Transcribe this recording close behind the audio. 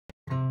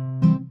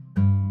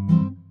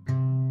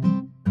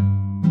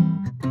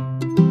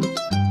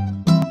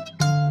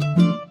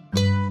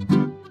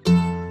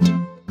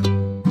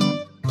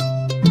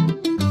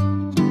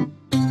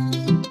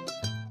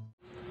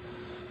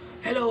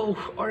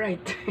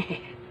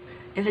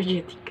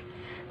Energetic.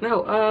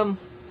 Now,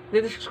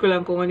 didiscuss ko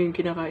lang kung ano yung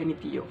kinakain ni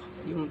Theo,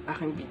 yung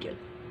aking Beagle.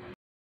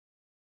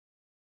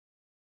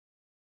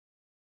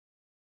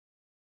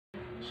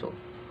 So,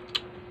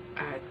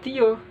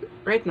 Theo,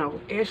 right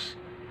now, is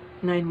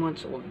 9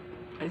 months old.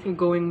 I think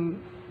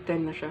going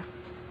 10 na siya.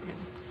 Yan.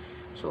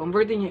 So, ang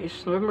birthday niya is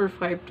November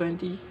 5,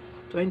 2020.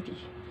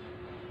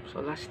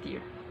 So, last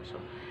year. So,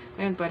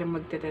 ngayon parang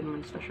magte-10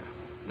 months na siya.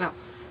 Now,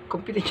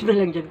 competition na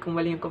lang dyan kung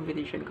mali yung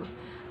competition ko.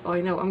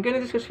 Okay, now, I'm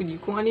gonna discuss with you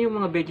kung ano yung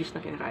mga veggies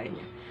na kinakain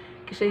niya.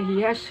 Kasi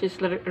he has his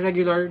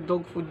regular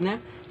dog food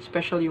na,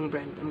 special yung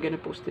brand. I'm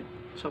gonna post it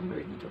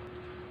somewhere dito.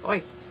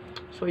 Okay.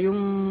 So, yung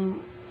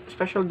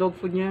special dog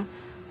food niya,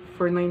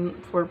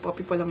 for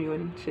puppy pa lang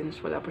yun,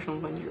 since wala pa siyang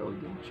 1-year-old.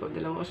 No? So,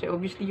 dalawa kasi,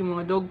 obviously, yung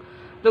mga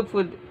dog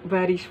food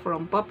varies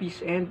from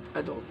puppies and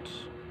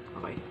adults.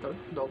 Okay,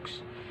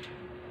 dogs.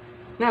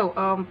 Now,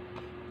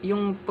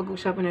 yung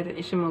pag-uusapan natin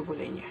is yung mga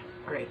gulay niya.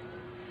 Alright.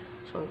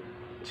 So,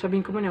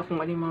 sabihin ko muna kung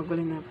ano yung mga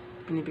gulay na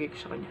pinibigay ko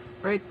sa kanya.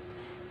 Alright.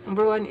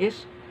 Number 1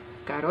 is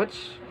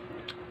carrots,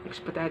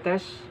 mixed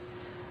patatas,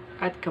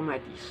 at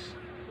kamatis.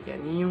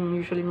 Yan. Yun yung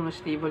usually mga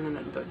stable na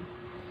nandun.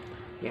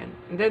 Yan.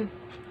 And then,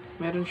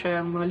 meron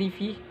siyang mga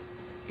leafy.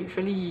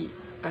 Usually,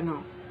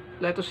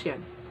 lettuce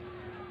yan.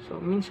 So,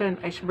 minsan,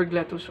 iceberg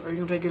lettuce or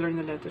yung regular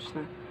na lettuce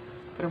na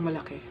parang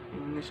malaki.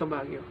 Yung nasa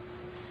Baguio.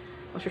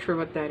 I'm not sure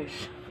what that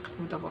is.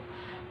 Kalimutan ko.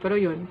 Pero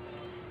yun.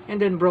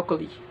 And then,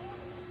 broccoli.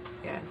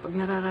 Yan. Pag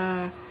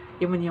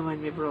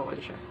nakaka-yaman-yaman, may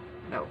broccoli siya.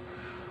 Now,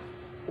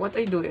 what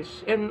I do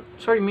is, and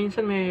sorry,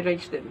 minsan may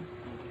rice din.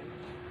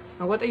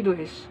 Now, what I do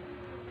is,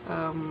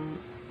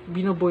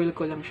 binoboil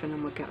ko lang siya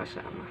ng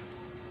magkakasama.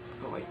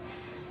 Okay.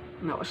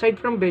 Now, aside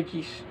from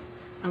veggies,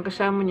 ang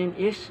kasama niyan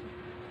is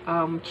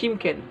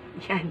chimken.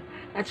 Yan.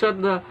 That's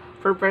what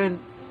for parent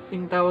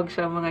yung tawag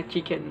sa mga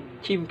chicken.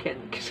 Chimken.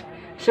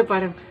 Kasi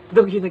parang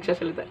dog yung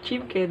nagsasalita.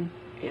 Chimken.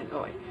 Yan,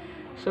 okay.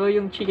 So,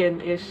 yung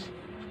chicken is,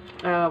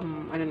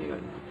 ano na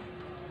yun?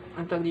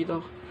 Ang tawag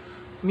dito,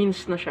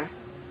 minced na siya.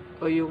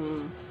 O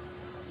yung,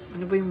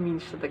 ano ba yung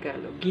minced sa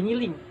Tagalog?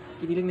 Giniling.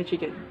 Giniling na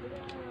chicken.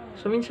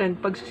 So, minsan,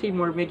 pag sa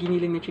Seymour, may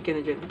giniling na chicken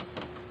na dyan.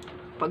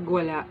 Pag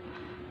wala,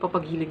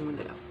 papagiling mo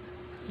na lang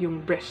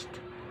yung breast,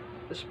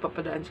 tapos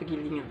papadaan sa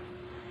gilingan.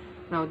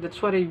 Now, that's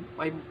what I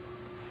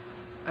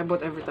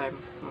bought every time.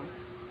 No?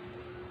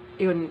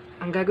 Yun,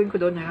 ang gagawin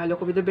ko doon, nahalo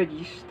ko with the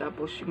veggies,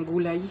 tapos yung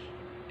gulay,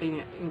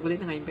 yung gulay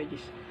na nga yung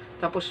veggies,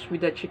 tapos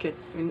with the chicken,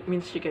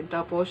 minced chicken,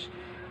 tapos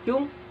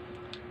yung,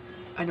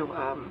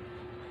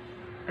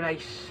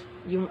 rice,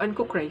 yung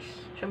uncooked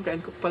rice, syempre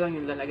uncooked pa lang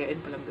yun, lalagayin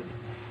pa lang doon.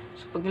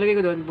 So, pag nilagay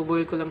ko doon,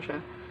 buboil ko lang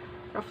siya,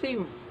 roughly,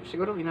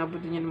 siguro,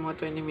 inabot din yan ng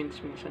mga 20 minutes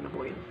minsan na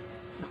boil,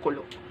 na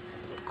kulo.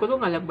 Kulo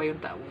nga lang ba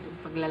yung tawag doon?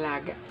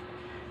 Paglalaga.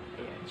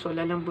 Ayan. So,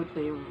 lalambot na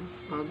yung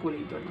mga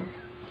gulay doon.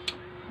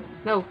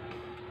 Now,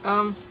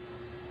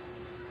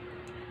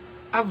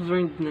 I've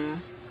learned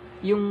na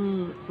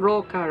yung raw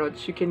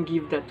carrots, you can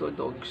give that to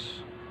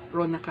dogs.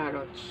 Raw na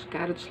carrots.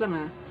 Carrots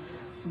lang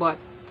but,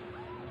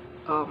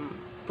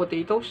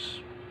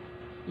 potatoes,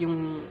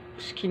 yung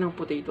skin ng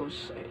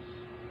potatoes,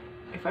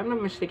 if I'm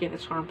not mistaken,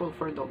 it's harmful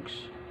for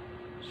dogs.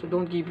 So,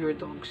 don't give your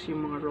dogs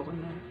yung mga raw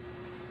na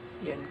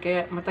yan.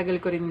 Kaya, matagal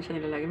ko rin minsan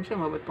nilalagay.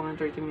 Minsan, mabot pa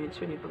nga 30 minutes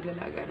yun yung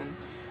paglalaga ng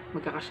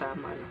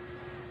magkakasama. No?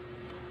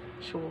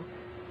 So,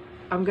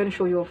 I'm gonna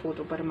show you a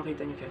photo para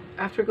makita nyo dyan.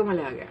 After ko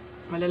malaga,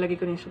 malalagay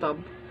ko rin sa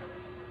tub.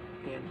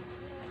 Ayan.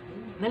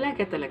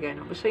 Nalaga talaga,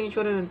 no? Basta yung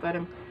itsura nun,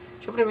 parang,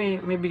 syempre may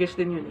bigas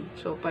din yun, eh.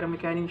 So, parang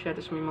may kanin siya,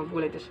 tapos may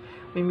magulay, tapos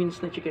may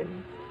minced na chicken.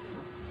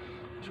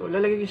 So,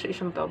 lalagay ko sa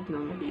isang tub na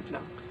maliit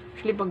lang.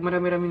 Actually, pag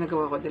marami-rami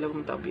nagawa ko,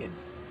 dalawang tub yan.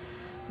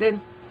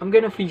 Then, I'm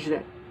gonna freeze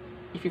that.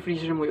 If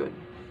i-freezer mo yun.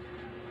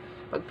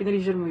 Pag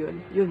pinreezer mo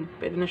yun,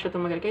 pwede na siya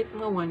tumagal kahit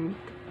mga 1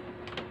 week.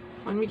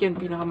 1 week yan,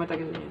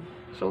 pinakamatagal yan.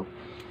 So,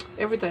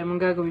 every time, ang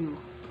gagawin mo,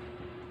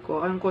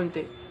 kuha ka ng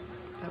konti,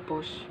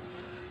 tapos,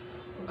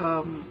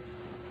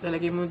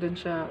 lalagay mo dun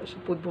sa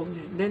food bowl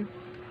niya. Then,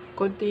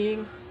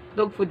 konting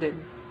dog food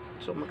din.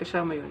 So,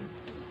 magkasama yun.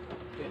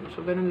 Yan.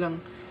 So, ganun lang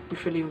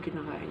usually yung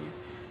kinakain niya.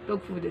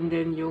 Dog food and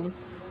then yung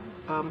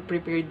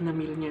prepared na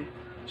meal niya.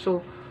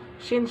 So,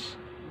 since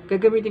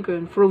gagamitin ko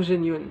yun,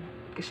 frozen yun.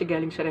 Kasi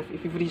galing sa ref,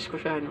 i-freeze ko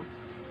siya,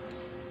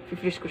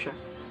 i-freeze ko siya.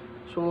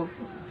 So,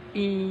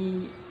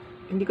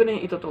 hindi ko na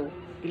yung itotow.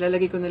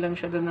 Ilalagay ko na lang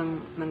siya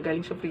doon ng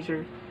galing sa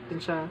freezer,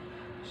 dun sa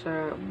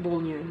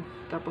bowl niya.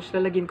 Tapos,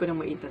 lalagyan ko ng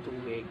mainit na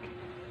tubig.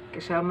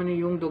 Kasama na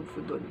yung dog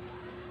food doon.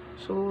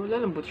 So,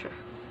 lalambot siya.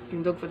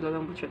 Yung dog food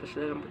lalambot siya, tapos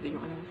lalambot din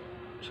yung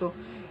So,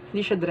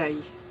 hindi siya dry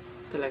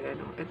talaga,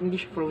 At hindi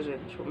siya frozen.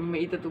 So,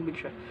 may mainit na tubig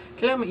siya.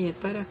 Kailangan mainit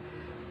para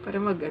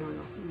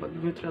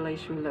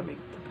mag-neutralize yung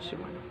lamig. Tapos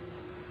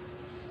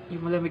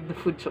yung malamig na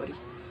food, sorry.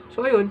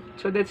 So, ayun.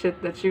 So, that's it.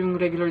 That's yung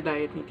regular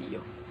diet ni Theo.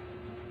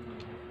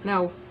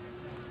 Now,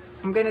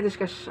 I'm gonna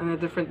discuss on a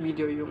different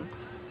video yung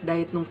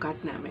diet ng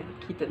cat namin,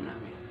 kitten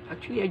namin.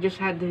 Actually, I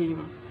just had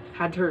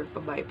her,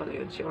 babae pala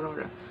yun, si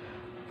Aurora,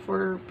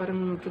 for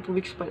parang 2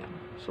 weeks pa lang.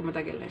 So,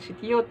 matagal na. Si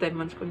Theo, 10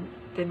 months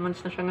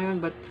na siya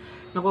ngayon, but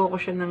nakuha ko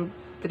siya ng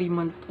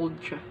 3-month-old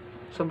siya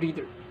sa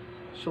breeder.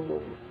 So,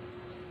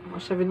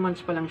 7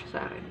 months pa lang siya sa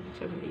akin.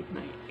 7, 8,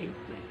 9, 8,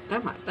 9.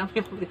 Tama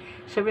yung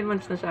 7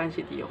 months na sa akin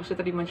si Theo. Kasi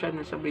 3 months siya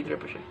nasa breeder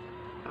pa siya.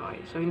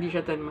 Okay, so hindi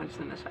siya 10 months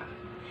na nasa akin.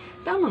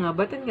 Tama nga,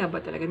 batan nga ba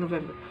talaga?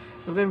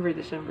 November,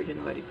 December,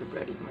 January,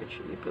 February,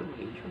 March, April,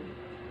 May, June,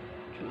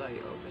 July,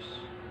 August.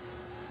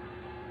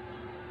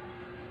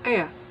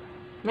 Ay,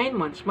 9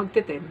 months,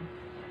 magte-10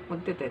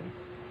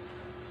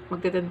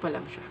 pa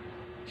lang siya.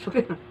 So,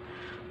 ganun.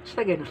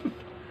 Basta ganun.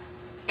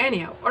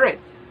 Anyhow,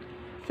 alright.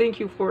 Thank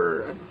you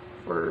for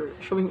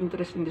showing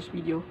interest in this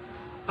video.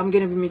 I'm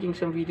gonna be making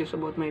some videos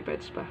about my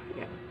pets pa.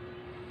 Yeah.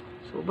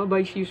 So,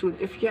 bye-bye. See you soon.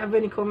 If you have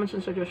any comments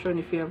and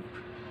suggestions, if you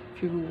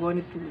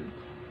wanted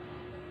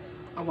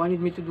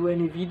me to do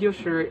any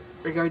videos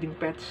regarding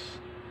pets,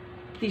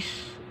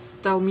 please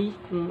tell me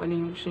kung ano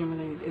yung gusto nyo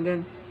malaman. And then,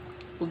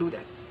 we'll do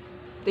that.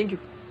 Thank you.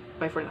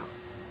 Bye for now.